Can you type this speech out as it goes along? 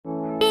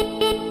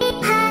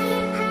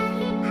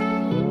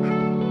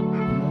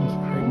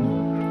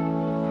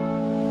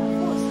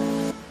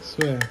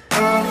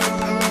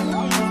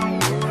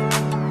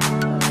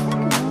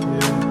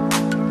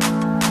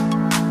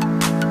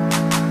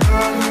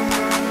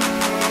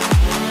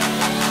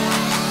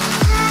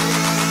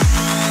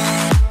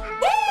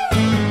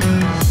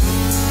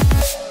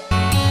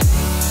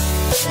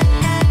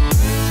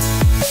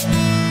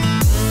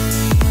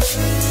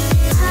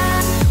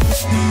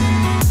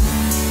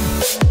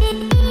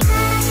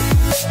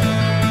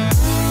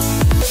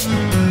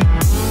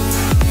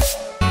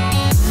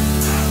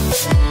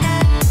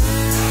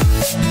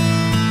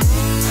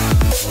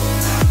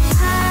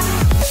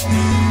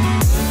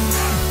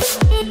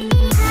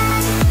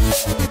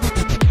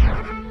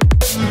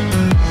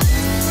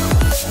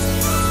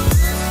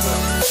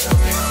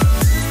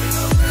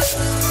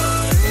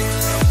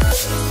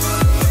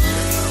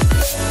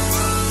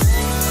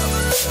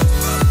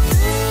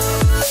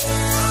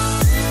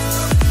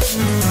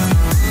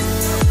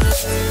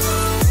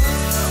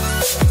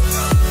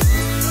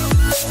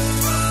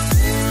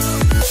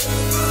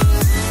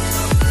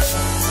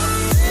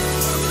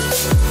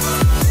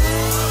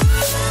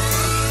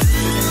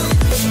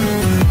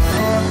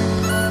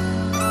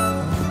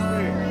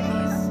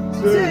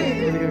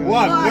2,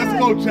 1. Let's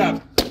go,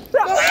 chaps.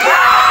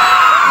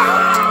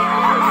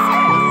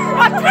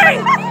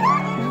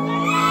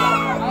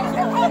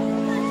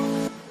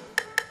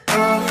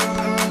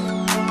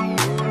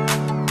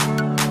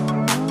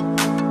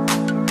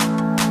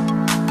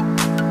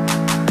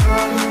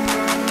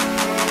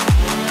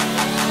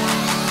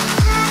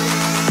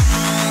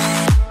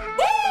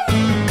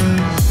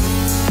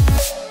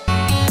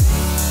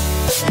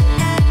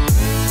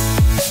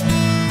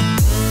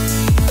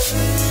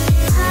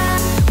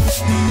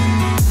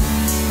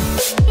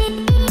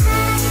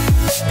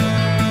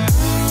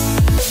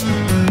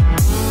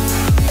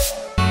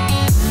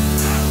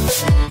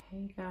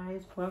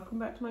 Welcome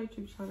back to my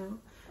YouTube channel.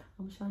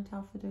 I'm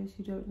Chantal, for those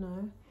who don't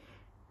know,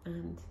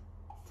 and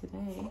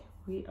today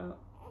we are,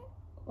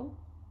 oh,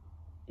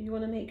 you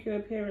want to make your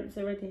appearance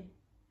already?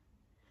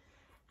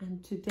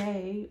 And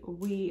today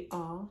we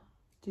are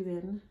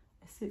doing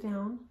a sit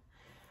down.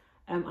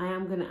 I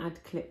am going to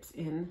add clips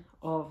in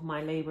of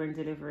my labour and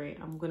delivery.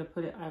 I'm going to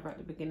put it either at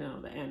the beginning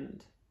or the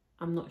end.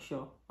 I'm not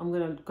sure. I'm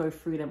going to go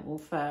through them all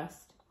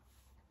first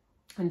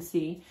and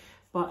see,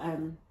 but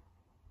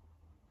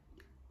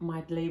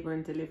my labour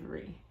and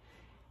delivery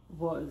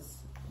was,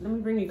 let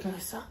me bring you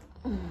closer.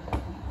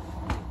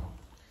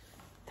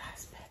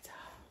 That's better.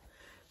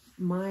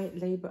 My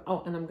labour,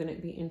 oh, and I'm going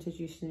to be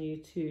introducing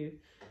you to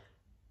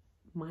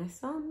my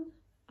son.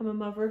 I'm a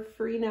mother of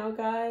 3 now,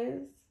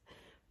 guys.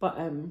 But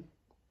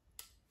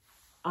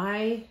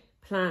I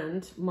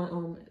planned, my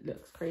arm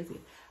looks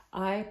crazy.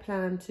 I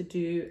planned to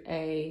do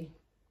a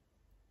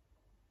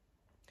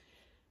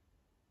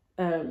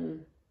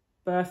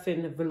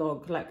birthing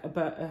vlog, like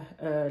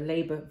a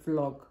labour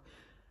vlog.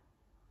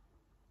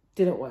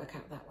 Didn't work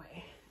out that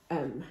way.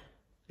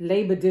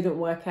 Labour didn't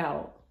work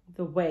out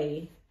the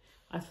way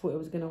I thought it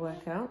was going to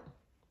work out.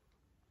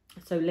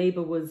 So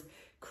labour was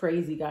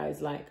crazy,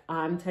 guys. Like,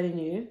 I'm telling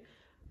you,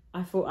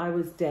 I thought I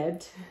was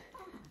dead.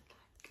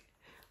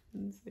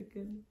 One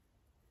second.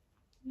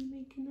 You're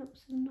making up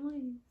some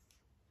noise.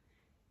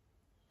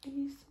 Are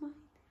you smiling?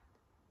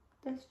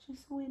 That's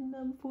just wind,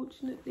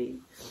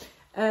 unfortunately.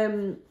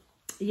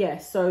 Yeah,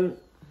 so,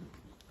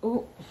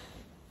 oh,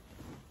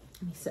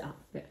 let me sit up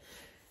a bit.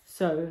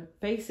 So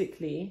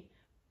basically,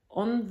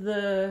 on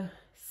the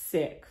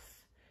 6th,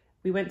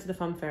 we went to the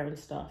fun fair and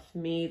stuff.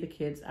 Me, the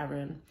kids,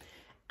 Aaron,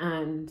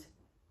 and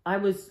I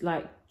was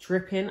like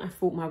dripping. I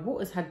thought my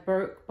waters had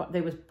broke, but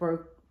they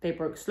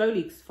broke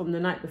slowly from the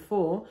night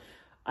before.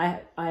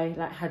 I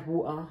like had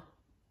water,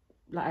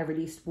 like I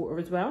released water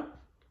as well.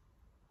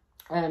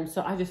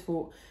 So I just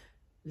thought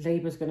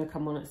labour's going to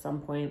come on at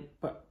some point,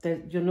 but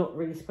you're not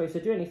really supposed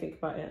to do anything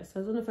about it. So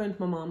I was on the phone to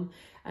my mum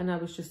and I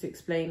was just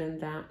explaining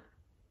that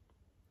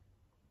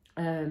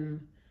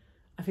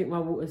I think my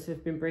waters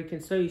have been breaking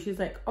slowly. She's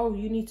like, oh,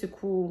 you need to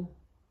call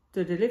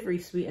the delivery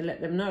suite and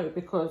let them know,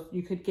 because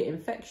you could get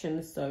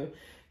infections, so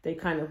they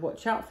kind of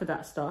watch out for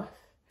that stuff.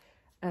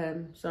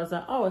 So I was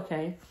like, oh,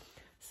 okay.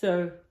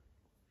 So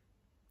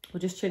we're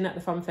just chilling at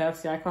the fun fair.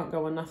 Obviously I can't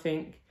go on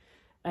nothing.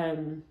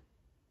 And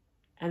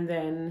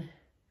then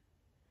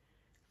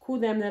call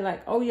them, they're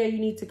like, oh yeah, you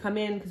need to come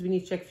in because we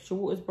need to check if your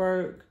water's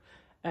broke.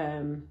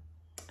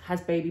 Has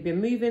baby been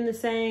moving the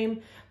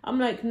same? I'm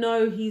like,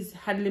 no, he's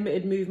had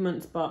limited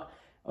movements, but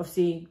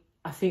obviously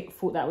I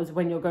thought that was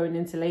when you're going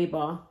into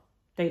labour,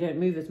 they don't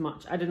move as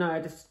much. I don't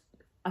know,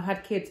 I've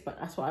had kids, but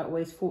that's what I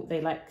always thought, they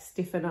like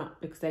stiffen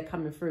up because they're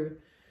coming through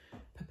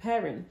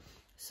preparing.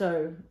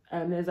 So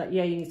there's like,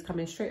 yeah, you need to come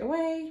in straight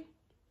away,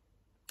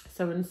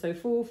 so on and so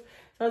forth.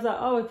 So I was like,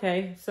 oh,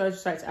 okay. So I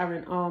just like to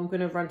Aaron, oh, I'm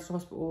going to run to the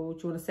hospital. Do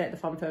you want to stay at the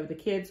fun fair with the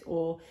kids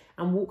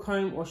and walk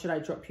home, or should I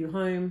drop you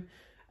home?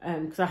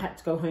 Because I had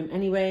to go home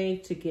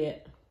anyway to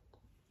get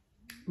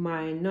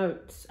my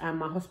notes and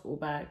my hospital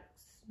bags.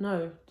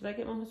 No, did I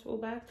get my hospital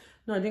bags?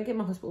 No, I didn't get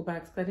my hospital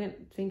bags because I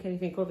didn't think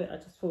anything of it. I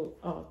just thought,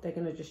 oh, they're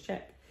going to just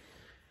check.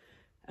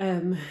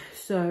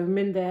 So I'm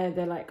in there,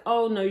 they're like,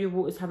 oh no, your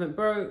waters haven't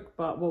broke,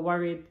 but we're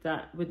worried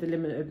that with the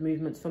limited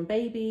movements from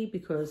baby,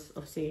 because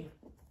obviously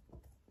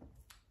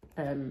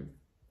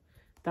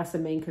that's the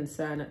main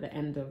concern at the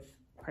end of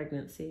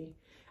pregnancy.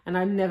 And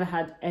I've never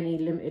had any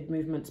limited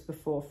movements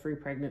before through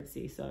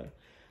pregnancy, so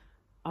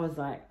I was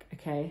like,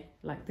 okay,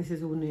 like this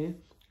is all new.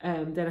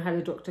 Then I had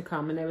a doctor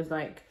come and they was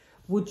like,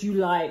 would you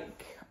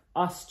like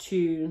us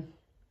to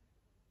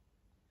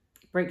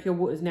break your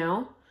waters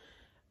now?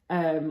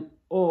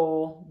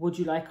 Or would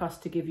you like us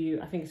to give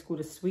you, I think it's called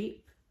a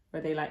sweep,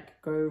 where they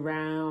like go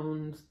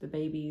round the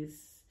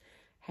baby's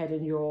head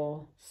and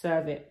your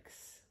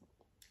cervix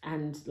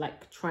and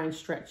like try and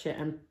stretch it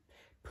and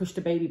push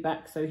the baby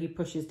back so he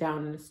pushes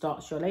down and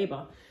starts your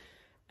labour.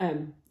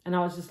 And I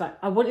was just like,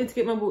 I wanted to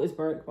get my waters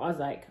broke, but I was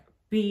like,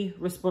 be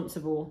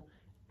responsible.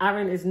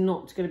 Aaron is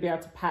not going to be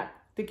able to pack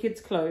the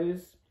kids'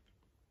 clothes,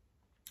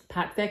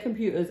 pack their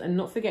computers and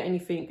not forget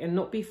anything and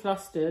not be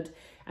flustered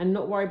and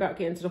not worry about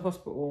getting to the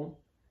hospital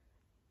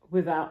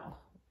without,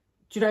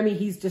 do you know what I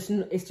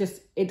mean?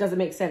 It doesn't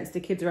make sense. The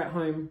kids are at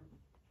home.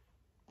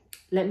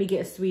 Let me get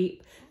a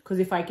sweep, because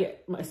if I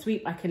get a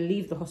sweep, I can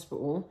leave the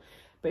hospital.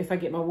 But if I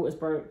get my waters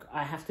broke,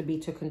 I have to be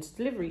taken to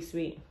delivery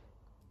suite.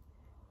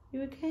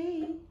 You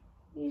okay?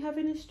 You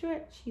having a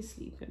stretch? He's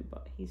sleeping,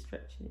 but he's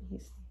stretching.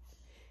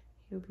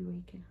 He'll be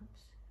waking up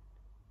soon.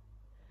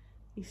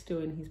 He's still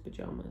in his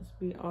pajamas.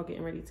 We are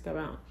getting ready to go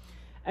out.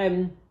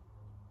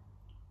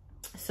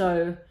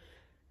 So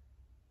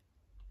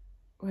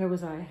where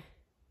was I?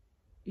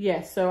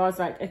 Yeah, so I was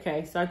like,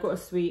 okay, so I got a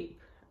sweep.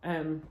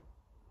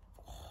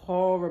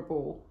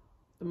 Horrible.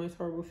 The most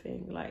horrible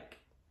thing. Like,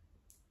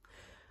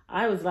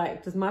 I was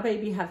like, does my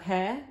baby have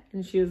hair?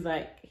 And she was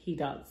like, he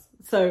does.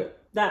 So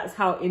that's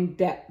how in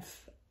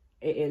depth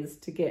it is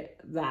to get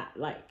that.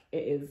 Like, it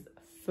is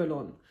full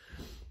on.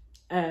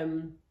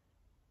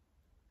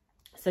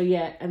 So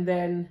yeah, and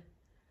then,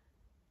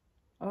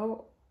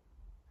 oh,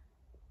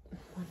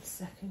 1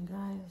 second,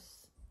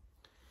 guys.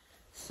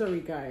 Sorry,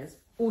 guys.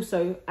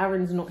 Also,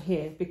 Aaron's not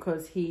here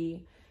because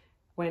he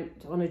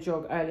went on a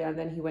jog earlier and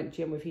then he went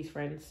gym with his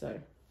friends. So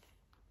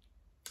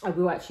I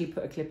will actually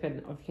put a clip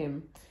in of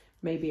him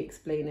maybe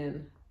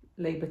explaining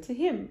labour to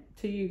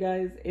you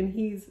guys in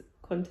his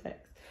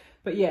context.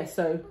 But yeah,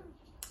 so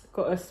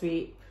got a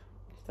sweep.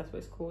 That's what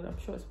it's called. I'm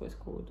sure that's what it's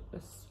called. A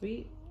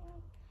sweep.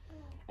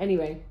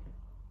 Anyway,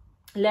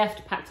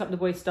 left, packed up the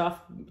boys'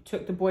 stuff,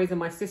 took the boys and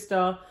my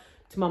sister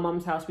to my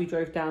mum's house. We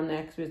drove down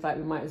there because we was like,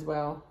 we might as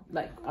well.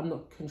 Like, I'm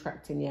not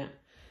contracting yet.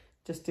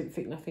 Just didn't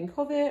think nothing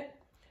of it.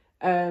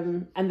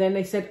 And then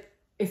they said,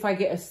 if I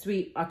get a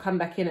sweep, I'll come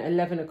back in at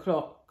 11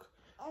 o'clock.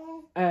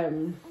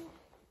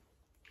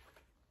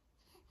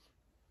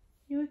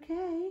 You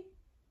okay?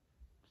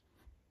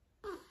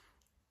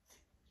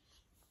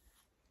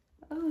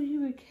 Oh,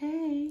 you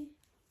okay?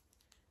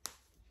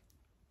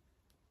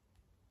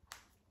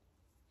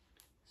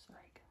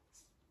 Sorry,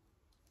 guys.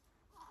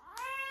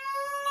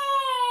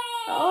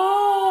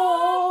 Oh!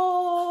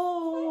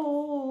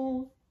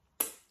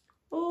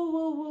 Oh,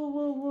 whoa, whoa,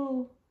 whoa,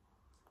 whoa.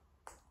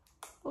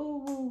 Oh,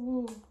 whoa,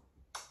 whoa.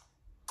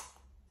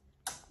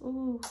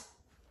 Oh.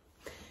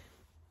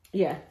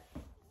 Yeah.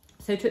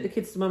 So I took the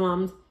kids to my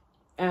mum's.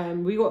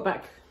 We got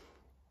back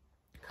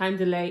kind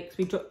of late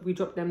because we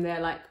dropped them there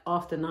like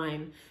after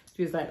 9.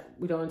 She was like,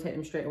 we don't want to take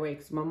them straight away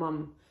because my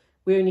mum,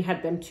 we only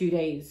had them 2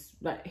 days,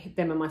 like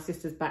them and my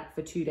sister's back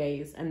for 2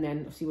 days, and then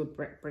obviously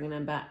we're bringing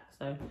them back.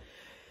 So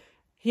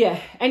yeah,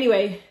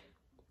 anyway,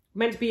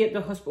 meant to be at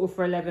the hospital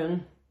for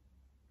 11,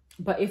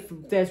 but if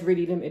there's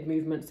really limited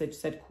movements, they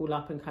just said call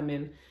up and come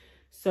in.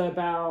 So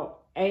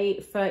about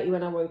 8:30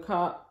 when I woke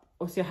up,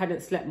 obviously I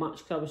hadn't slept much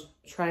because I was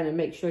trying to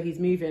make sure he's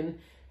moving,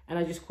 and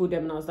I just called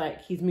them and I was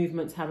like, his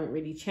movements haven't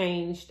really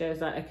changed. They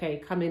was like, okay,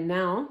 come in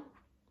now.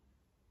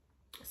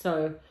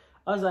 So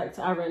I was like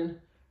to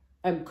Aaron,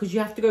 because you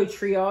have to go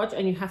triage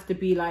and you have to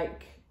be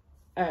like,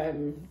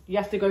 you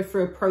have to go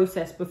through a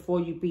process before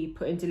you be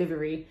put in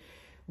delivery,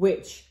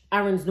 which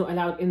Aaron's not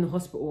allowed in the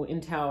hospital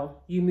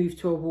until you move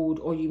to a ward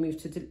or you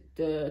move to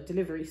the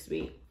delivery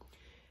suite.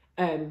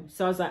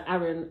 So I was like,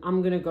 Aaron,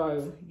 I'm going to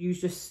go, you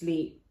just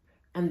sleep.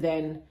 And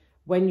then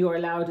when you're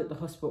allowed at the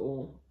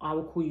hospital, I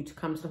will call you to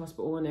come to the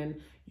hospital. And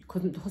then,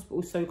 because the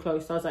hospital's so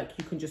close, so I was like,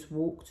 you can just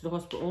walk to the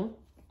hospital.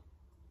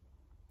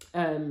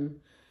 And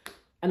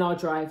I'll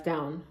drive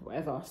down,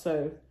 whatever.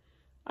 So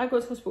I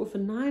got to hospital for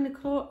 9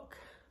 o'clock.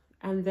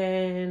 And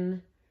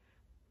then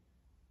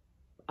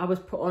I was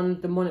put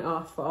on the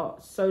monitor for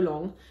so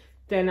long.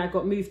 Then I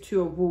got moved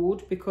to a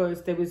ward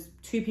because there was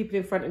 2 people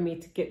in front of me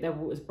to get their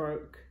waters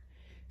broke.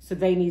 So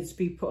they needed to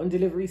be put on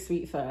delivery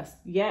suite first.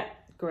 Yeah,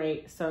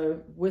 great. So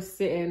we're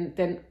sitting.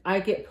 Then I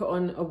get put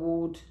on a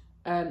ward.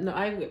 No,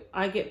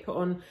 I get put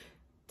on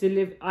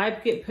I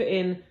get put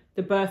in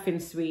the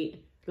birthing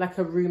suite, like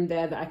a room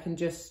there that I can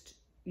just,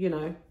 you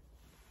know,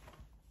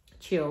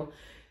 chill.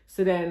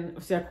 So then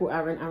obviously I call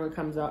Aaron. Aaron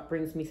comes up,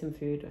 brings me some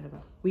food,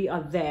 whatever. We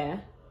are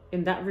there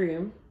in that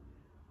room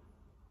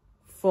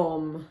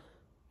from,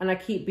 and I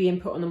keep being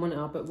put on the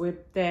monitor, but we're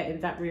there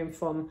in that room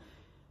from,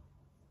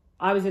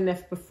 I was in there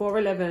before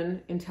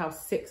 11 until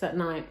 6 at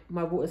night.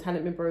 My waters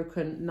hadn't been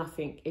broken,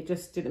 nothing. It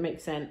just didn't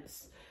make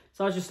sense.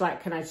 So I was just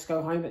like, can I just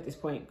go home at this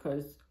point?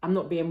 Because I'm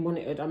not being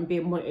monitored. I'm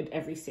being monitored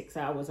every 6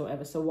 hours or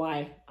whatever. So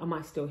why am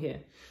I still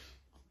here?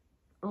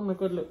 Oh my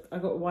God, look, I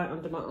got white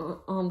under my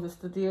arm,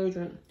 just the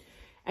deodorant.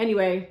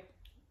 Anyway,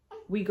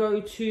 we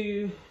go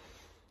to,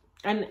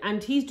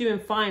 and he's doing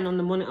fine on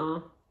the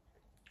monitor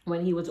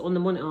when he was on the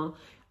monitor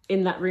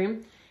in that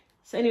room.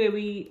 So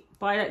anyway,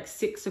 by like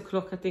 6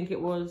 o'clock, I think it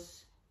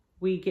was,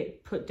 we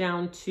get put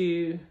down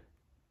to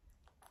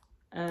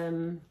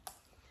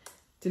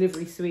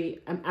delivery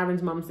suite, and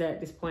Aaron's mum's there at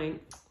this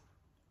point.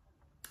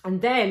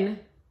 And then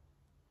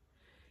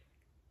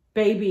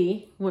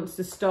baby wants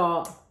to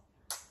start.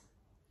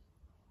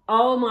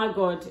 Oh my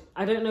God,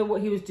 I don't know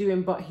what he was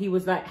doing, but he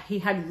was like, he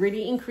had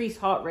really increased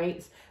heart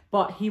rates,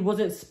 but he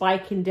wasn't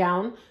spiking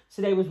down.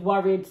 So they was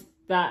worried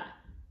that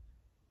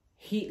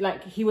he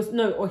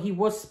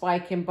was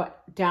spiking,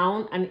 but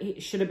down, and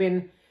it should have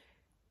been.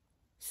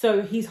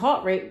 So his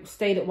heart rate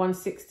stayed at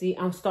 160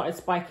 and started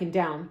spiking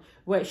down,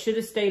 where it should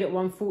have stayed at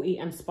 140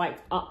 and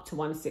spiked up to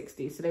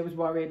 160. So they was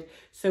worried.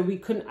 So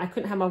I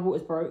couldn't have my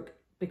waters broke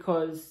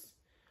because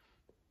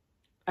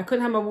I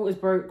couldn't have my waters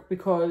broke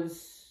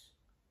because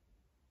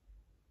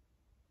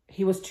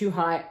he was too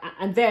high.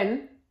 And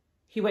then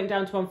he went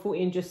down to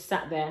 140 and just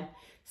sat there.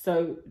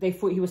 So they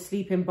thought he was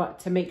sleeping, but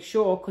to make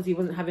sure, because he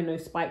wasn't having no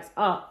spikes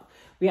up,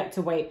 we had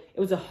to wait. It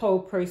was a whole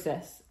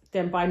process.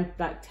 Then by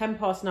like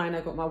 9:10,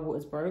 I got my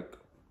waters broke.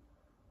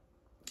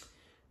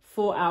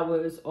 4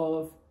 hours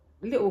of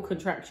little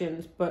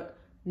contractions, but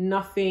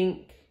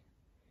nothing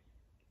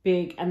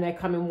big. And they're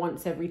coming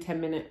once every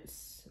 10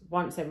 minutes.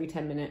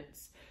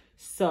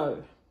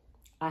 So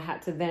I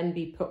had to then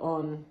be put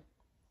on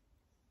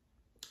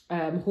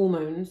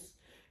hormones,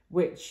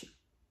 which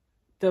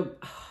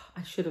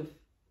I should have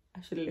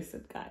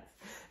listened, guys.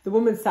 The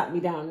woman sat me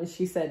down and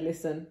she said,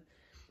 listen,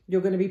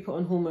 you're going to be put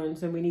on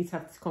hormones and we need to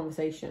have this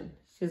conversation.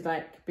 She's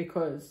like,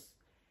 because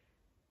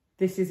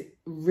this is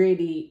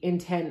really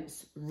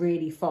intense,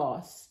 really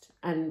fast.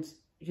 And,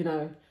 you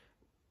know,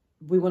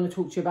 we want to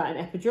talk to you about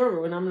an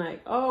epidural. And I'm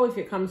like, oh, if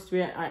it comes to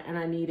it, and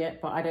I need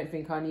it, but I don't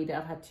think I need it.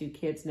 I've had 2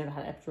 kids, never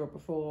had an epidural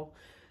before.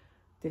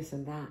 This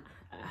and that.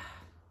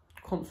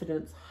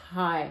 Confidence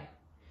high.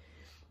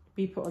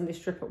 Be put on this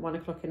strip at 1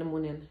 o'clock in the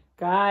morning.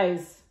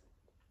 Guys,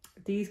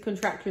 these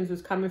contractions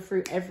was coming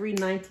through every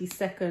 90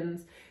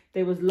 seconds.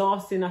 They was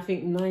lasting, I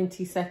think,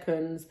 90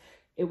 seconds.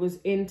 It was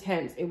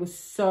intense. It was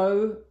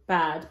so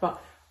bad.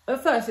 But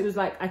at first it was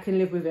like, I can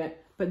live with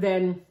it. But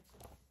then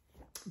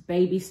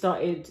baby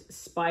started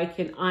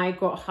spiking. I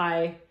got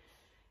high.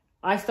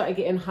 I started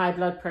getting high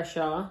blood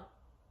pressure.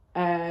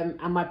 And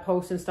my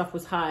pulse and stuff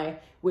was high,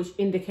 which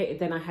indicated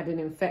then I had an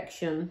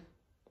infection.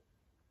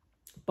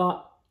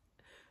 But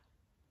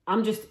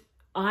I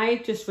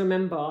just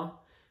remember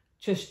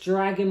just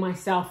dragging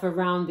myself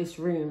around this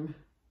room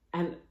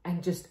and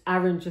just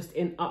Aaron just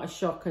in utter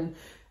shock. And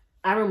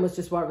Aaron was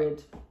just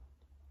worried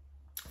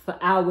for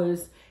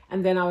hours.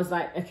 And then I was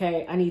like,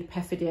 okay, I need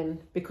Pethidine,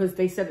 because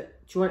they said,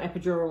 do you want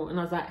epidural? And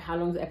I was like, how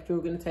long is the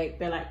epidural going to take?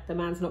 They're like, the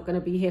man's not going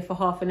to be here for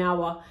half an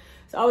hour.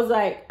 So I was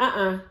like,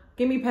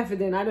 give me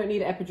Pethidine. I don't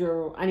need an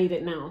epidural. I need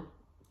it now.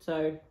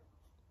 So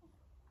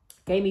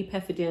gave me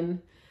Pethidine.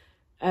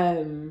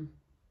 And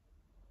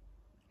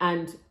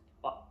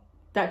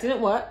that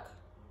didn't work.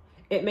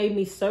 It made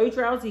me so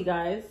drowsy,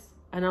 guys.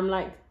 And I'm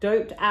like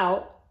doped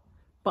out,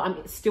 but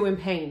I'm still in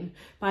pain.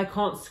 But I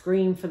can't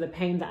scream for the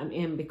pain that I'm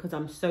in because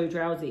I'm so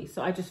drowsy.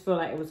 So I just feel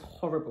like it was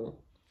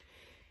horrible.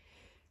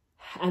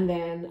 And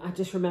then I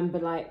just remember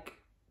like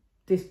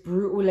this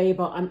brutal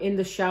labor. I'm in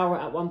the shower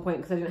at one point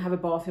because I didn't have a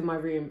bath in my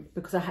room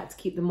because I had to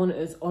keep the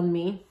monitors on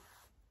me.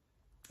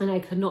 And I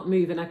could not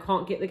move and I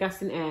can't get the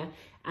gas in air.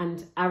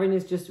 And Aaron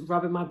is just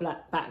rubbing my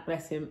back,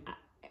 bless him.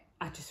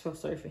 I just feel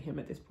sorry for him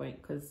at this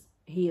point because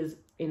he is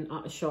in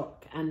utter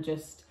shock and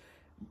just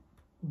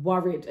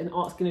worried and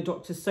asking the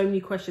doctor so many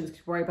questions to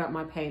worry about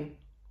my pain.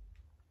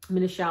 I'm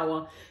in the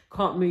shower,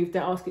 can't move.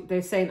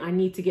 They're saying I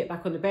need to get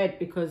back on the bed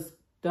because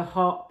the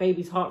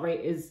baby's heart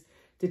rate is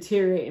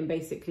deteriorating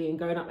basically and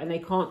going up, and they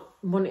can't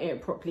monitor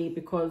it properly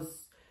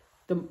because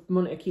the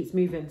monitor keeps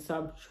moving. So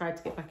I've tried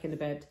to get back in the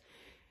bed,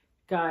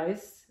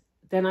 guys.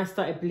 Then I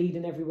started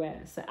bleeding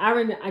everywhere. So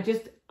Aaron,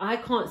 I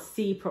can't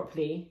see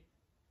properly,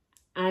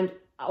 and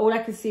all I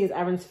can see is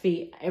Aaron's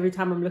feet. Every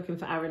time I'm looking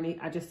for Aaron,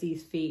 I just see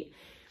his feet.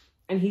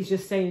 And he's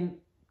just saying,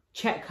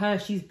 check her,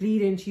 she's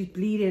bleeding, she's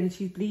bleeding,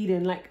 she's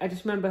bleeding. Like, I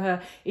just remember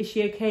her, is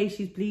she okay?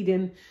 She's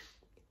bleeding.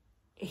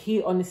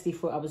 He honestly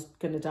thought I was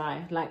going to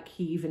die. Like,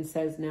 he even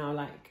says now,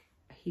 like,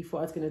 he thought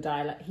I was going to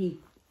die. Like, he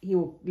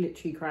will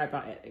literally cry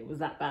about it. It was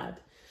that bad.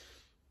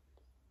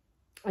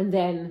 And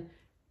then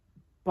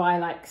by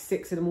like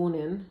 6 in the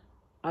morning,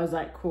 I was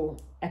like, cool,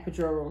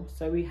 epidural.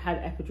 So we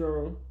had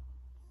epidural.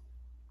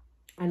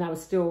 And I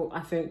was still, I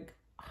think,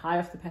 high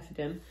off the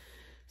Pethidine.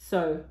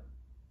 So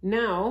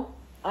now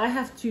I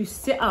have to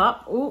sit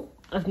up. Oh,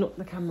 I've knocked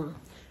the camera.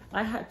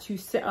 I had to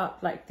sit up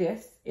like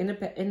this in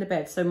the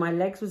bed. So my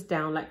legs was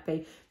down, like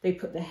they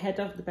put the head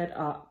of the bed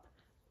up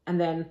and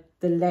then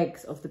the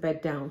legs of the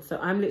bed down. So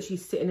I'm literally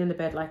sitting in the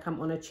bed like I'm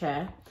on a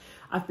chair.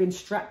 I've been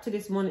strapped to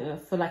this monitor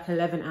for like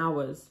 11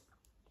 hours.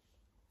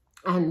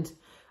 And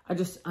I'm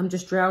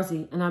just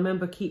drowsy. And I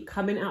remember keep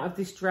coming out of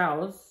this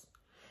drowse.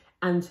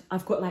 And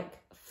I've got like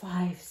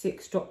 5,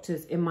 6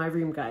 doctors in my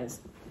room, guys.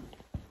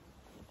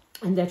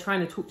 And they're trying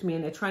to talk to me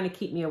and they're trying to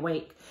keep me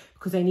awake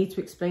because they need to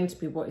explain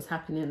to me what is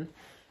happening.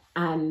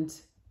 And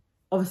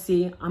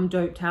obviously I'm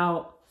doped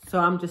out. So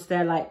I'm just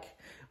there like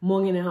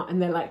monging out,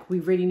 and they're like, we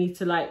really need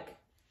to like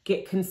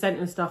get consent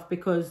and stuff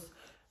because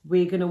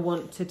we're going to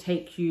want to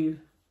take you.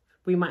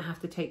 We might have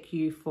to take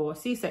you for a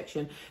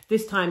C-section.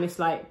 This time it's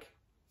like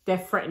they're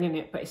threatening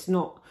it, but it's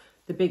not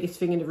the biggest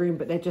thing in the room,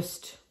 but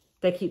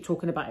they keep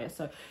talking about it.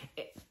 So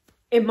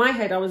in my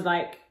head, I was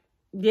like,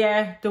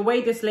 yeah, the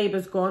way this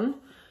labor's gone,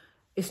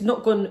 it's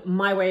not gone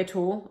my way at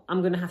all.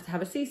 I'm going to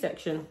have a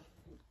C-section.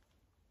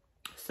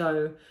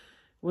 So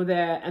we're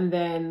there, and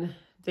then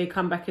they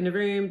come back in the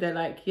room. They're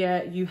like,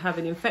 yeah, you have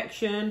an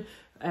infection.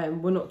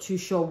 We're not too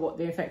sure what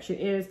the infection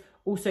is.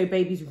 Also,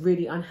 baby's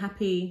really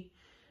unhappy.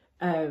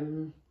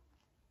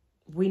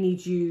 We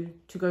need you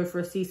to go for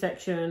a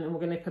C-section and we're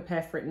going to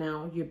prepare for it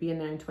now. You'll be in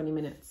there in 20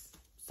 minutes.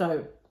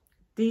 So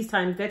these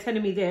times they're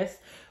telling me this,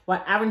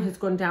 while Aaron has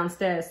gone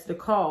downstairs to the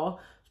car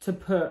to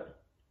put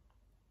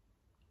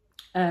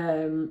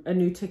a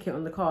new ticket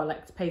on the car,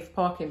 like to pay for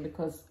parking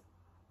because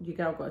your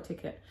girl got a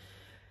ticket.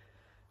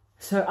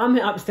 So I'm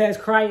upstairs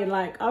crying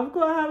like, I've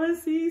got to have a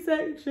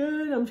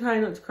C-section. I'm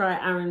trying not to cry.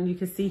 Aaron, you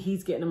can see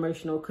he's getting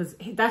emotional because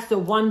that's the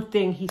one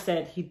thing he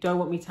said. He don't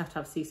want me to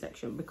have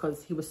C-section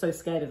because he was so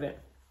scared of it.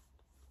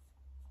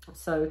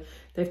 So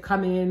they've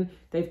come in,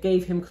 they've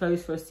gave him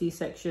clothes for a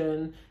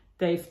C-section.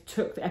 They've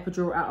took the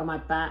epidural out of my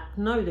back.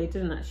 No, they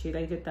didn't actually.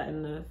 They did that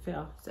in the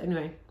theatre. So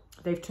anyway,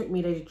 they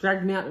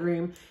dragged me out the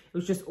room. It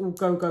was just all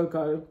go, go,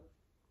 go.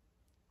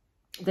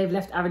 They've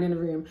left Aaron in the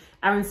room.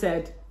 Aaron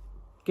said,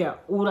 yeah,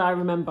 all I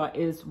remember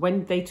is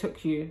when they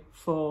took you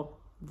for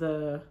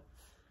the,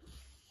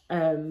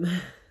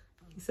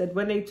 he said,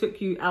 when they took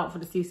you out for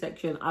the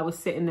C-section, I was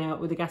sitting there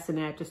with the gas in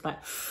there, just like,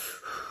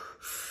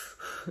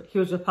 he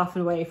was just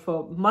puffing away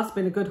for, must have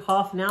been a good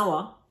half an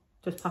hour,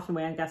 just puffing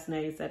away on gas in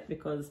there, he said,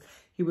 because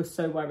he was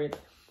so worried.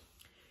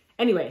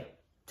 Anyway,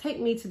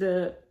 take me to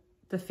the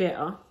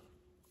theatre.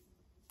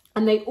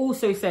 And they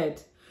also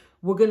said,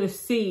 we're going to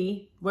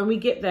see when we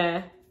get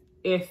there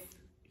if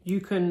you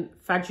can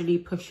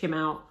vaginally push him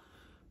out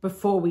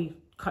before we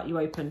cut you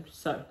open.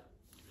 So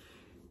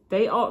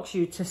they ask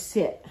you to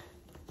sit.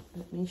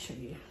 Let me show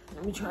you.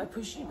 Let me try to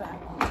push you back.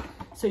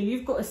 So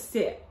you've got to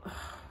sit.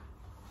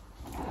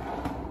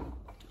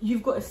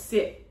 You've got to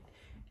sit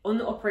on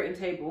the operating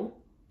table,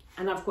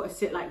 and I've got to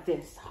sit like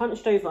this,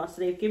 hunched over.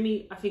 So they've given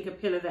me, I think, a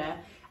pillow there,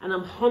 and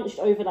I'm hunched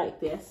over like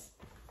this.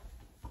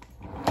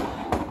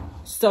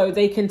 So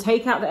they can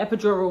take out the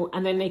epidural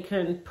and then they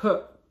can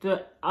put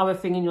the other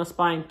thing in your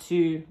spine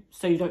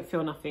so you don't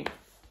feel nothing.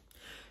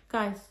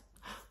 Guys,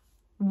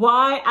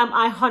 why am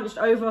I hunched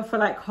over for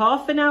like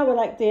half an hour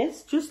like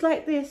this, just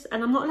like this,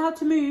 and I'm not allowed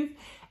to move?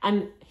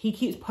 And he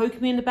keeps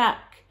poking me in the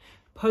back,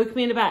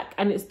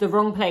 and it's the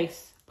wrong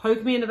place.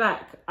 Poke me in the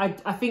back.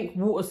 I think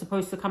water's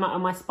supposed to come out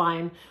of my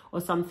spine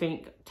or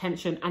something,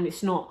 tension, and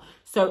it's not.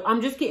 So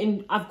I'm just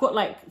getting, I've got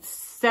like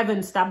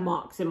 7 stab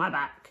marks in my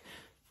back.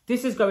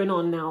 This is going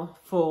on now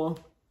for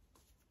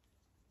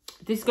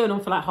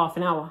like half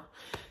an hour.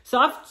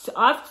 So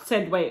I've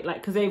said wait, like,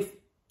 because they've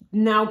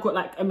now got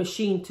like a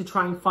machine to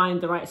try and find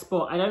the right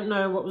spot. I don't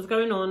know what was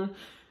going on,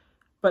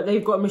 but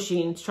they've got a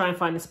machine to try and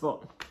find the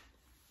spot.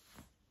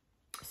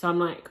 So I'm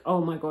like,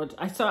 oh my God.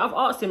 So I've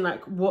asked him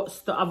like,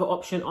 what's the other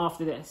option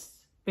after this?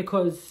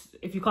 Because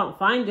if you can't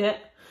find it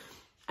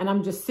and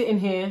I'm just sitting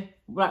here,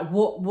 like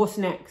what's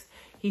next?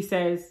 He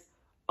says,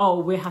 oh,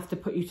 we have to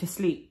put you to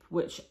sleep,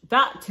 which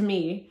that to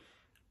me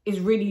is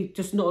really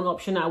just not an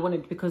option that I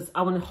wanted, because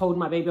I want to hold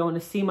my baby. I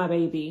want to see my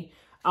baby.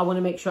 I want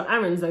to make sure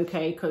Aaron's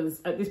okay,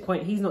 because at this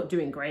point he's not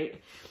doing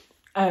great.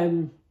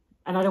 And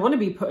I don't want to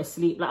be put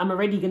asleep. Like, I'm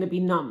already going to be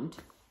numbed.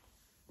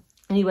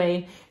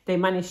 Anyway, they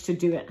managed to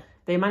do it.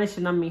 They managed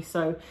to numb me.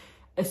 So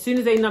as soon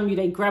as they numb you,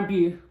 they grab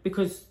you,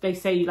 because they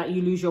say like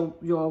you lose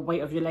your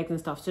weight of your legs and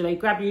stuff. So they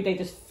grab you, they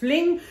just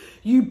fling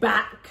you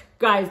back.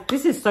 Guys,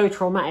 this is so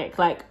traumatic.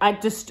 Like, I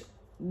just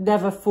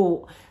never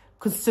thought,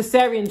 because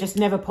cesarean just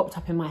never popped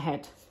up in my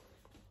head.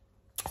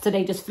 So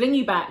they just fling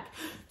you back.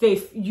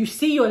 You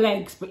see your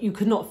legs, but you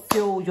could not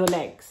feel your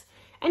legs.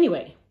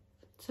 Anyway,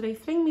 so they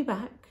fling me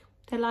back.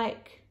 They're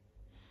like,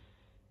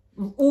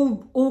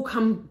 all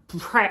come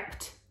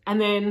prepped. And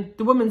then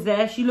the woman's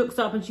there. She looks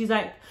up and she's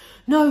like,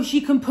 no,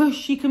 she can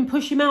push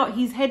him out.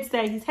 His head's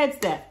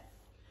there.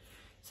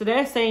 So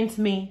they're saying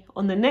to me,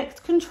 on the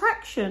next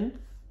contraction,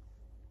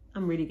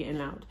 I'm really getting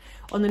loud.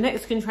 On the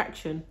next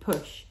contraction,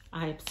 push.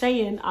 I'm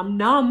saying I'm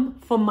numb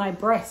from my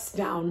breast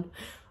down.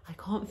 I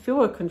can't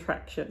feel a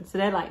contraction. So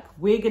they're like,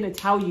 we're going to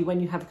tell you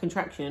when you have a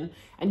contraction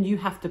and you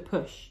have to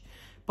push.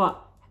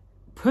 But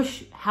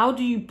push, how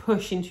do you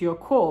push into your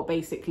core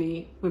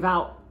basically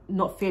without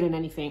not feeling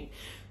anything?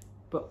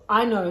 But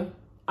I know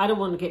I don't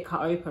want to get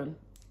cut open.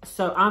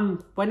 So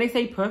when they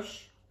say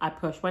push, I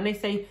push. When they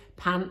say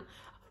pant,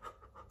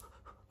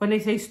 when they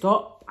say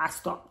stop, I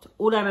stopped.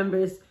 All I remember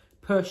is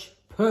push,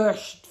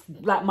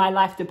 like my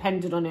life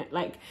depended on it.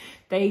 Like,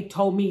 they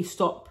told me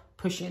stop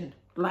pushing.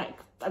 Like,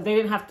 I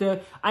didn't have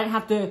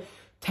to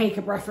take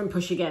a breath and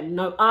push again.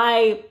 No,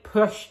 I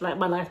pushed like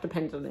my life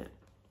depended on it.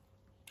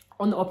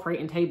 On the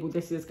operating table,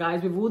 this is,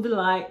 guys, with all the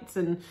lights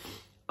and,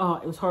 oh,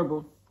 it was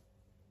horrible.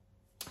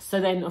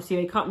 So then obviously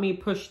they cut me,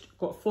 pushed,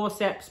 got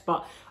forceps,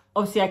 but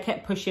obviously I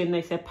kept pushing.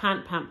 They said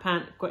pant,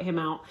 got him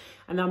out.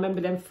 And I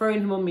remember them throwing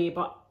him on me,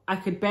 but I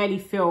could barely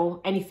feel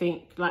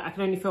anything. Like, I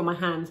could only feel my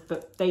hands,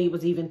 but they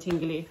was even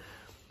tingly.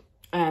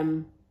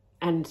 And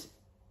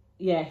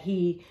yeah,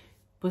 he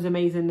was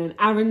amazing. And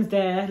Aaron's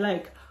there,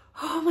 like,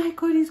 oh my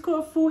God, he's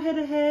got a full head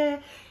of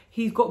hair.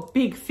 He's got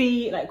big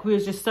feet. Like, we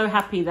was just so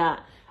happy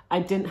that I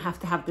didn't have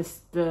to have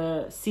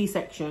the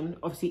C-section,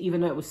 obviously,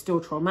 even though it was still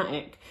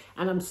traumatic.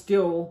 And I'm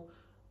still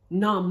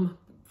numb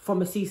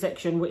from a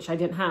C-section, which I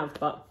didn't have,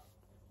 but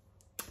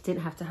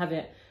didn't have to have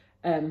it.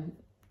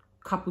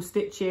 Couple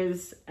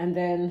stitches, and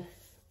then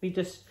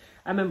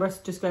I remember us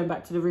just going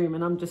back to the room,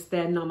 and I'm just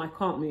there numb. I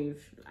can't move.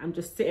 I'm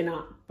just sitting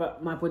up,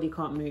 but my body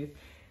can't move.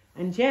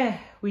 And yeah,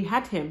 we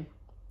had him.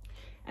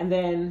 And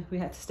then we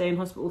had to stay in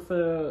hospital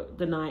for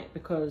the night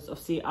because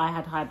obviously I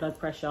had high blood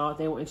pressure.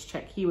 They wanted to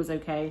check he was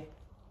okay.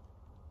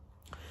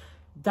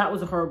 That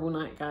was a horrible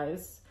night,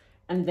 guys.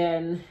 And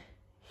then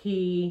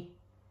he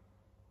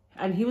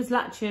was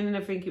latching and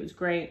everything. It was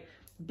great.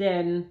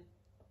 Then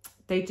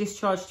they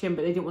discharged him,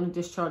 but they didn't want to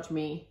discharge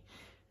me.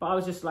 But I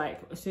was just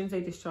like, as soon as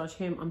they discharge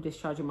him, I'm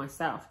discharging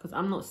myself because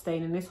I'm not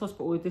staying in this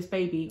hospital with this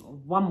baby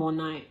one more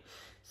night.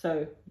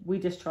 So we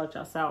discharged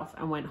ourselves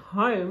and went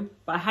home.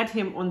 But I had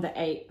him on the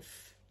 8th.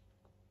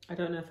 I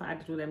don't know if I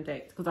added all them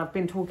dates because I've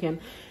been talking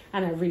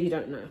and I really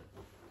don't know.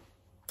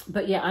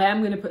 But yeah, I am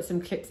going to put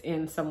some clips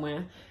in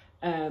somewhere.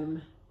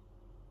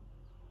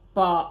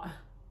 But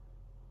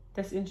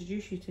let's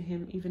introduce you to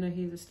him even though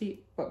he's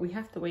asleep. But we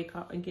have to wake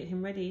up and get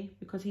him ready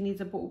because he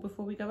needs a bottle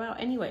before we go out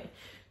anyway.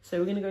 So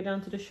we're going to go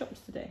down to the shops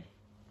today.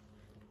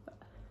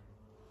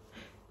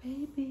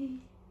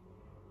 Baby.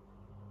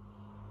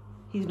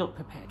 He's not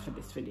prepared for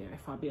this video,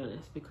 if I'll be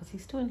honest, because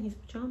he's still in his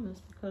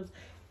pajamas because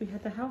we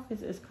had the health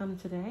visitors come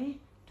today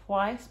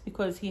twice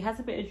because he has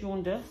a bit of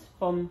jaundice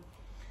from...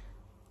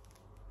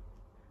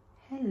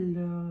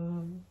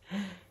 Hello,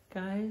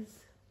 guys.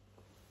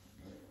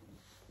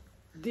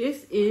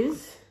 This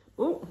is...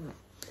 Oh,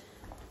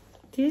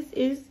 this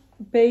is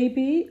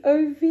baby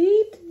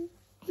Ovid.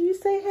 You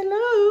say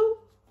hello.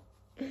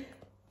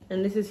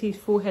 And this is his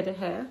full head of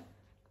hair.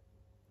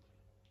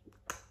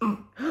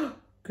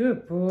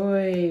 Good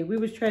boy. We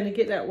was trying to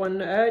get that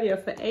one earlier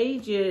for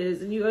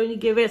ages and you only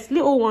give us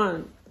little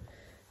one.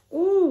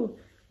 Ooh.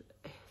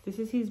 This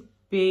is his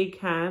big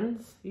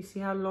hands. You see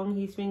how long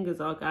his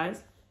fingers are,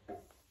 guys?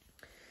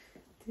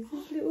 This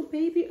is little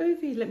baby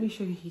Ovid. Let me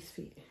show you his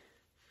feet.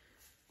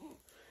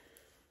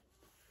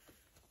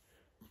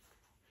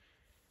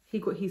 He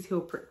got his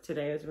heel pricked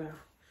today as well.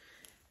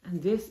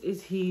 And this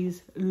is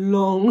his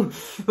long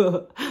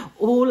foot.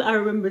 All I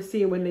remember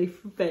seeing when they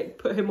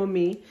put him on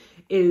me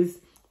is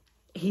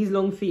his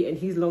long feet and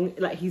his long,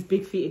 like his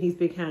big feet and his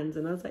big hands.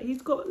 And I was like,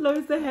 he's got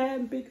loads of hair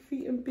and big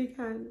feet and big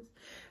hands.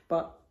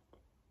 But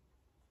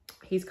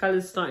his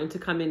colour's starting to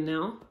come in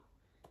now.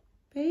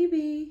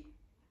 Baby,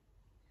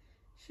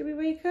 should we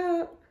wake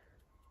up?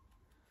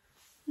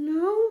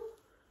 No?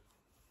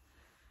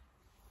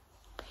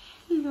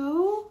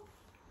 Hello?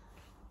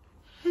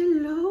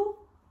 Hello?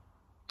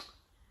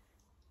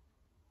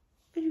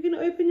 Are you going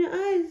to open your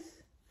eyes?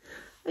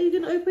 Are you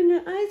going to open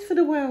your eyes for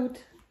the world?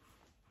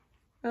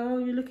 Oh,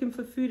 you're looking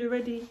for food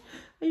already.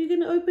 Are you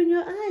going to open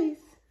your eyes?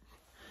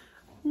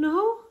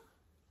 No?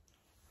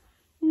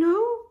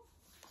 No?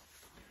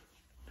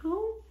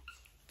 No?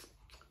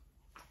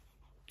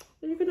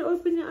 Are you going to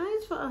open your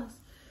eyes for us?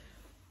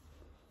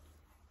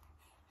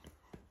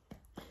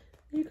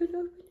 Are you going to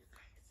open your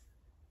eyes?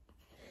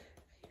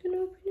 Are you going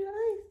to open your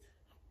eyes?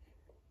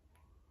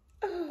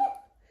 Oh.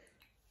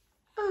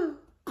 Oh.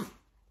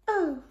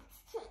 Oh.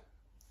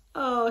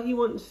 Oh, he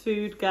wants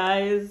food,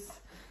 guys.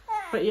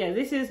 But yeah,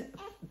 this is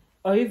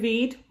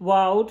Ovid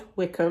Wild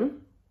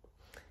Wickham.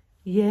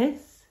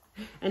 Yes.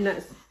 And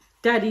that's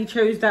Daddy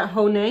chose that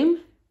whole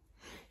name.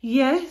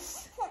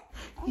 Yes.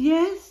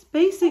 Yes,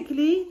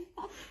 basically.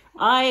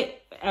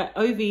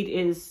 Ovid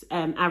is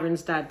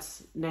Aaron's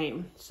dad's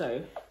name.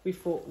 So we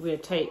thought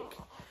we'd take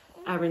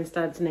Aaron's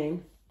dad's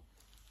name.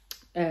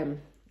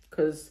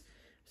 Because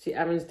see,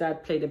 Aaron's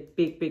dad played a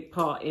big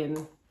part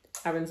in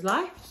Aaron's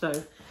life. So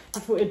I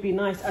thought it'd be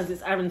nice as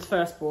it's Aaron's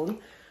firstborn.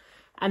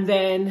 And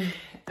then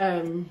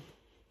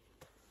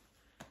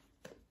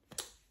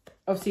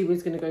obviously we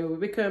was going to go with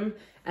Wickham.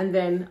 And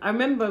then I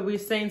remember we were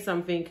saying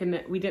something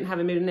and we didn't have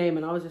a middle name.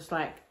 And I was just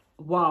like,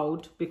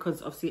 Wild,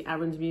 because obviously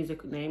Aaron's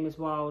music name is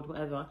Wild,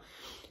 whatever.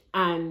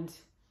 And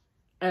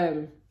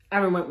Aaron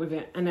went with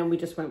it. And then we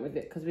just went with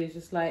it because we was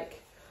just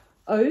like,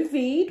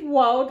 Ovid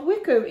Wild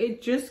Wickham.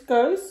 It just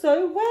goes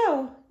so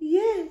well.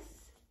 Yes.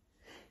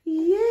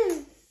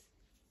 Yes.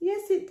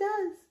 Yes, it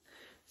does.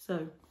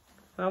 So,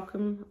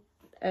 welcome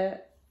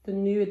the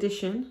new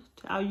addition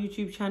to our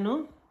YouTube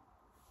channel.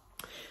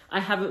 I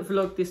haven't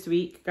vlogged this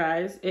week,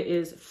 guys. It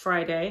is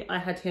Friday. I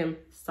had him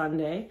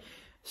Sunday.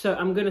 So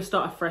I'm going to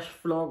start a fresh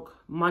vlog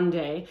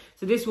Monday.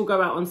 So this will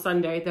go out on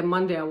Sunday. Then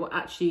Monday I will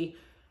actually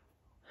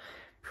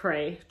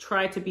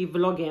try to be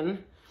vlogging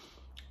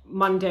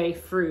Monday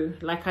through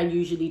like I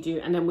usually do.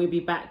 And then we'll be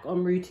back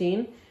on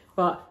routine.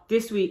 But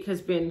this week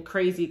has been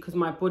crazy because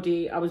my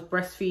body, I was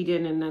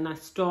breastfeeding and then I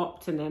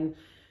stopped. And then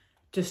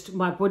just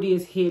my body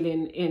is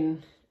healing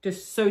in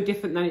just so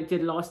different than it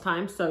did last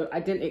time. So I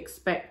didn't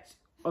expect,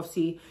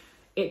 obviously,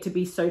 it to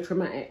be so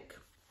traumatic.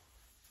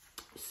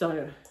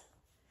 So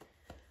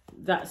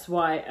that's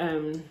why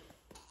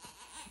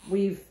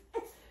we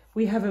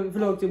haven't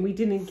vlogged and we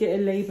didn't get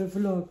a labour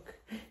vlog.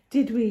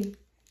 Did we?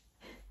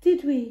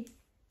 Did we?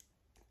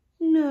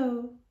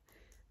 No,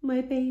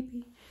 my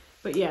baby.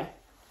 But yeah,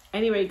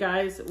 anyway,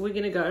 guys, we're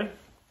gonna go.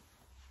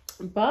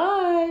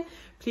 Bye.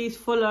 Please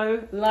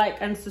follow, like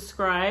and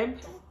subscribe.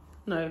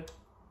 No,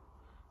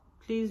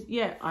 please,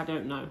 yeah, I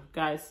don't know,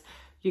 guys.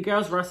 Your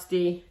girl's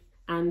rusty.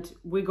 and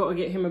we got to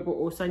get him a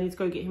bottle. So I need to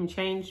go get him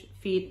changed,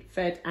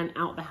 fed, and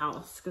out the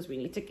house because we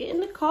need to get in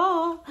the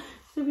car.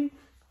 So we,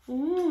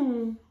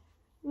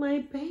 my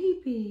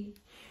baby.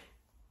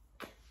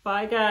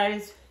 Bye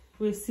guys.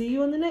 We'll see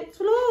you on the next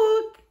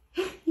vlog.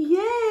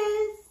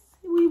 Yes,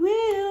 we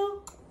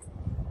will.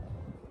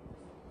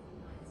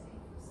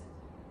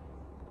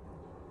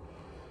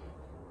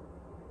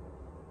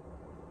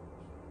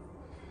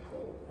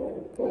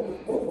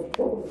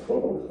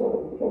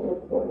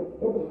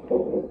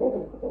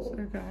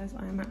 So guys,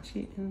 I'm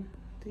actually in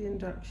the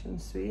induction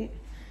suite.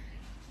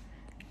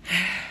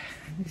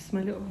 This is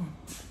my little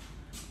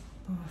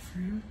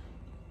bathroom.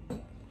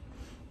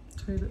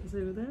 Toilet's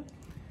over there.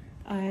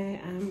 I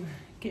am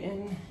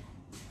getting,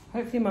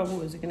 hopefully my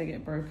waters are going to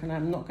get broken.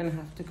 I'm not going to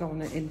have to go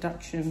on an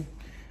induction.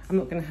 I'm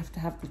not going to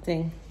have the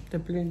thing, the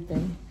balloon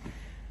thing.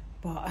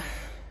 But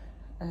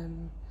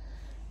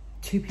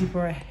 2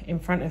 people are in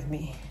front of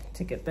me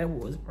to get their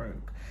waters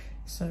broke.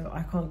 So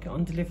I can't get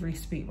on delivery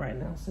suite right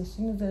now. So as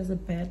soon as there's a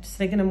bed, so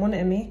they're going to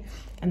monitor me.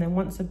 And then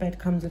once a bed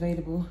comes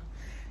available,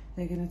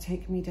 they're going to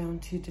take me down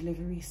to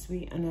delivery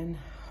suite and then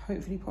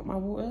hopefully put my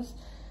waters.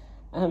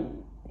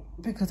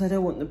 Because I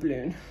don't want the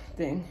balloon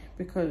thing,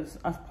 because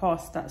I've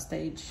passed that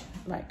stage.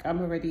 Like, I'm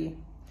already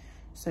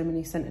so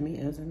many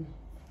centimeters and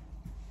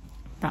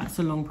that's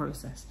a long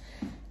process.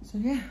 So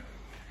yeah,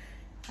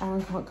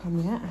 Aaron can't come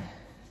yet,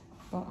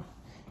 but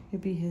he'll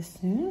be here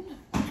soon.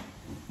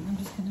 I'm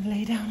just gonna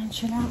lay down and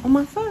chill out on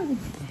my phone.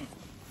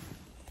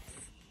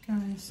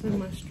 Guys, so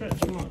my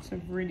stretch marks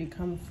have really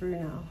come through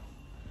now.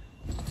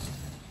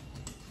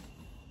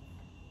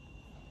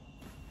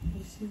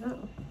 You see that?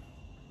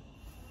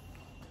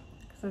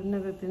 I've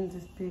never been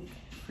this big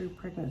through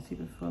pregnancy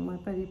before. My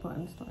belly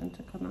button's starting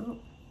to come out.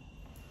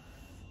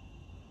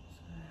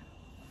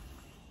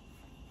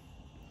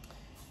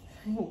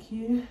 So, thank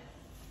you,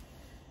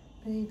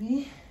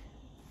 baby.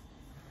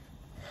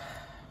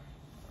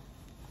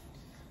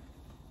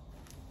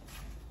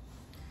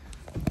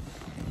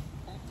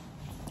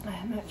 I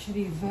am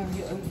actually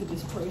very over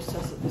this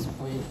process at this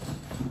point.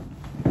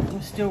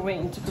 I'm still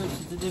waiting to go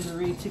to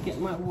delivery to get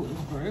my waters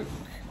broke,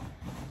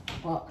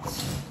 but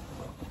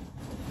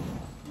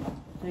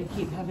they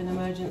keep having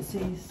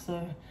emergencies,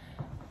 so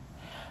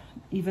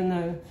even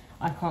though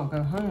I can't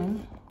go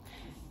home,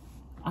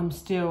 I'm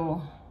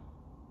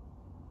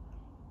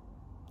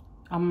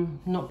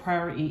not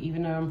priority,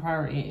 even though I'm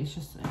priority. It's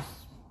just,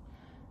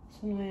 it's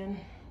annoying.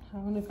 I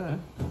wanna go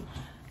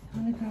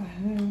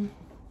home.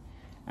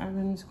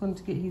 Aaron's gone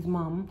to get his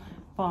mum,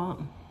 but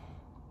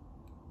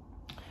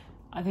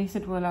they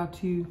said I'm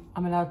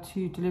allowed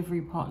 2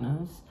 delivery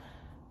partners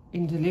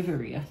in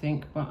delivery, I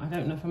think, but I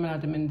don't know if I'm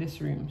allowed them in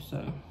this room,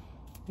 so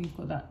we've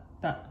got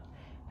that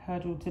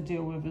hurdle to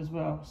deal with as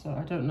well. So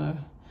I don't know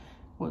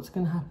what's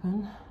gonna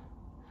happen,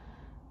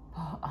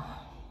 but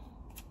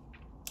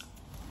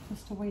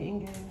just a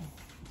waiting game.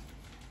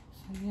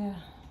 So yeah,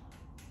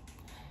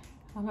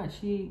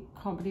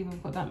 can't believe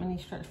I've got that many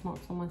stretch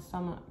marks on my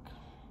stomach.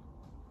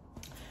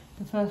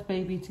 The first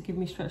baby to give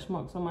me stretch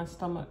marks on my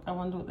stomach. I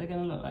wonder what they're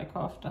gonna look like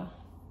after.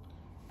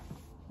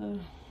 So,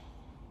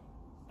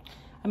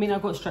 I mean,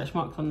 I've got stretch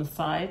marks on the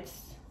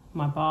sides,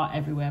 my bar,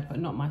 everywhere, but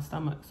not my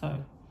stomach.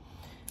 So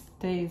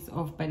days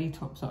of belly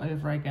tops are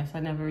over, I guess. I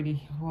never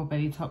really wore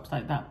belly tops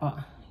like that, but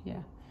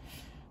yeah,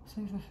 it's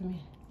over for me.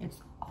 It's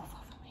over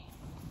for me.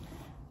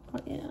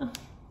 But yeah,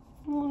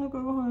 I want to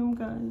go home,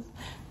 guys.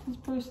 This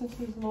process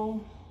is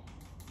long.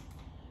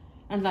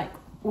 And like,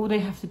 all they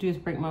have to do is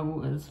break my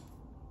waters.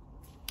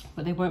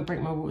 But they won't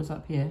break my waters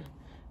up here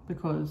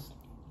because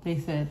they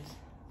said,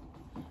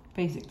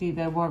 basically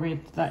they're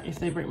worried that if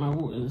they break my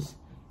waters,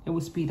 it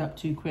will speed up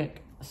too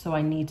quick. So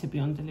I need to be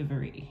on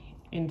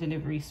in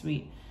delivery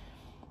suite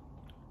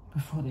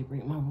before they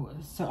break my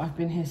waters. So I've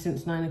been here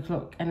since 9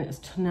 o'clock and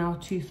it's now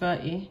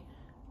 2:30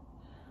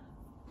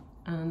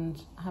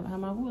 and I haven't had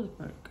my waters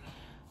broke.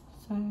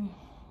 So,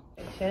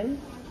 Ken.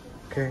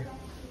 Okay.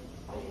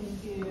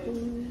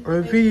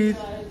 Repeat.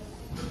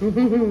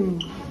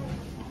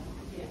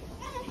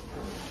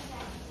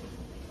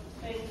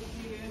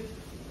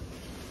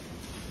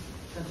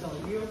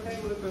 Are you okay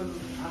with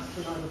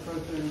aspirin,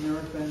 ibuprofen, and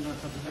Nurofen, that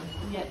type of thing?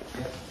 Yeah.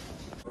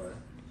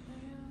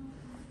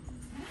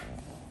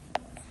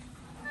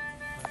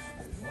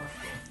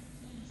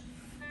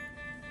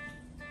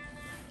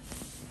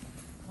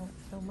 Can't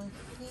feel my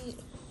feet.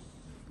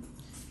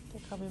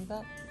 They're coming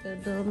back. They're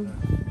done.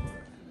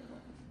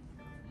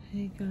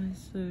 Hey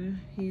guys, so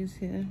he is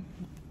here.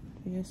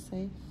 We are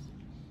safe.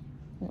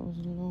 That was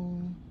a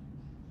long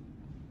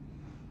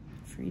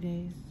 3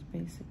 days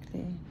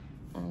basically,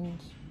 and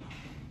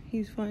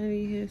he's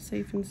finally here,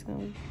 safe and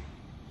sound.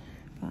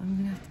 But I'm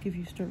gonna have to give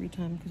you story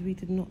time because we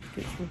did not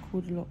get to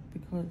record a lot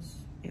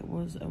because it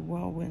was a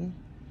whirlwind.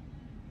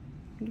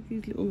 Look at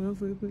his little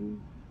mouth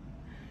open.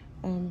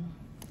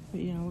 But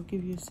yeah, I'll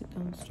give you a sit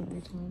down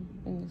story time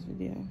in this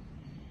video.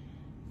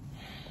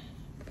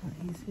 But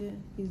he's here,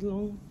 he's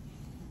long.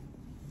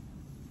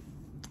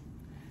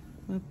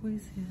 My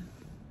boy's here,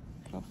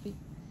 Fluffy.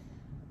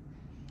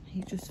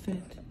 He just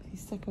fed his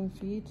second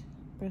feed,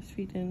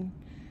 breastfeeding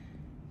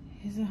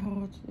is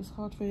it's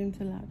hard for him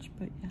to latch,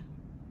 but yeah.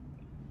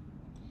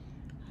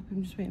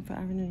 I'm just waiting for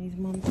Aaron and his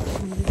mum to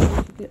come in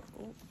to get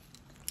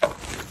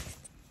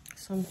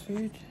some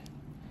food.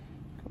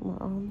 Got my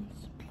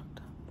arms plugged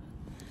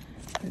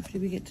up. Hopefully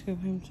we get to go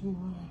home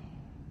tomorrow.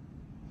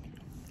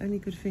 Only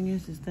good thing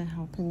is they're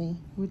helping me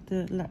with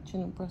the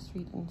latching and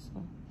breastfeeding,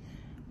 so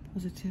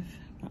positive.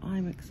 But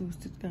I'm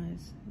exhausted,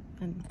 guys,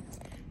 and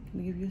I'm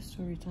gonna give you a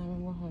story time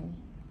when we're home.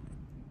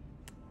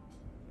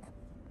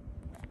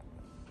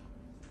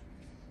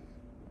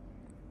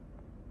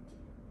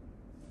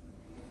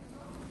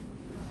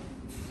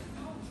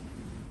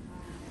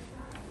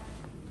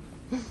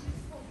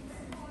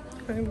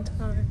 Home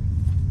time.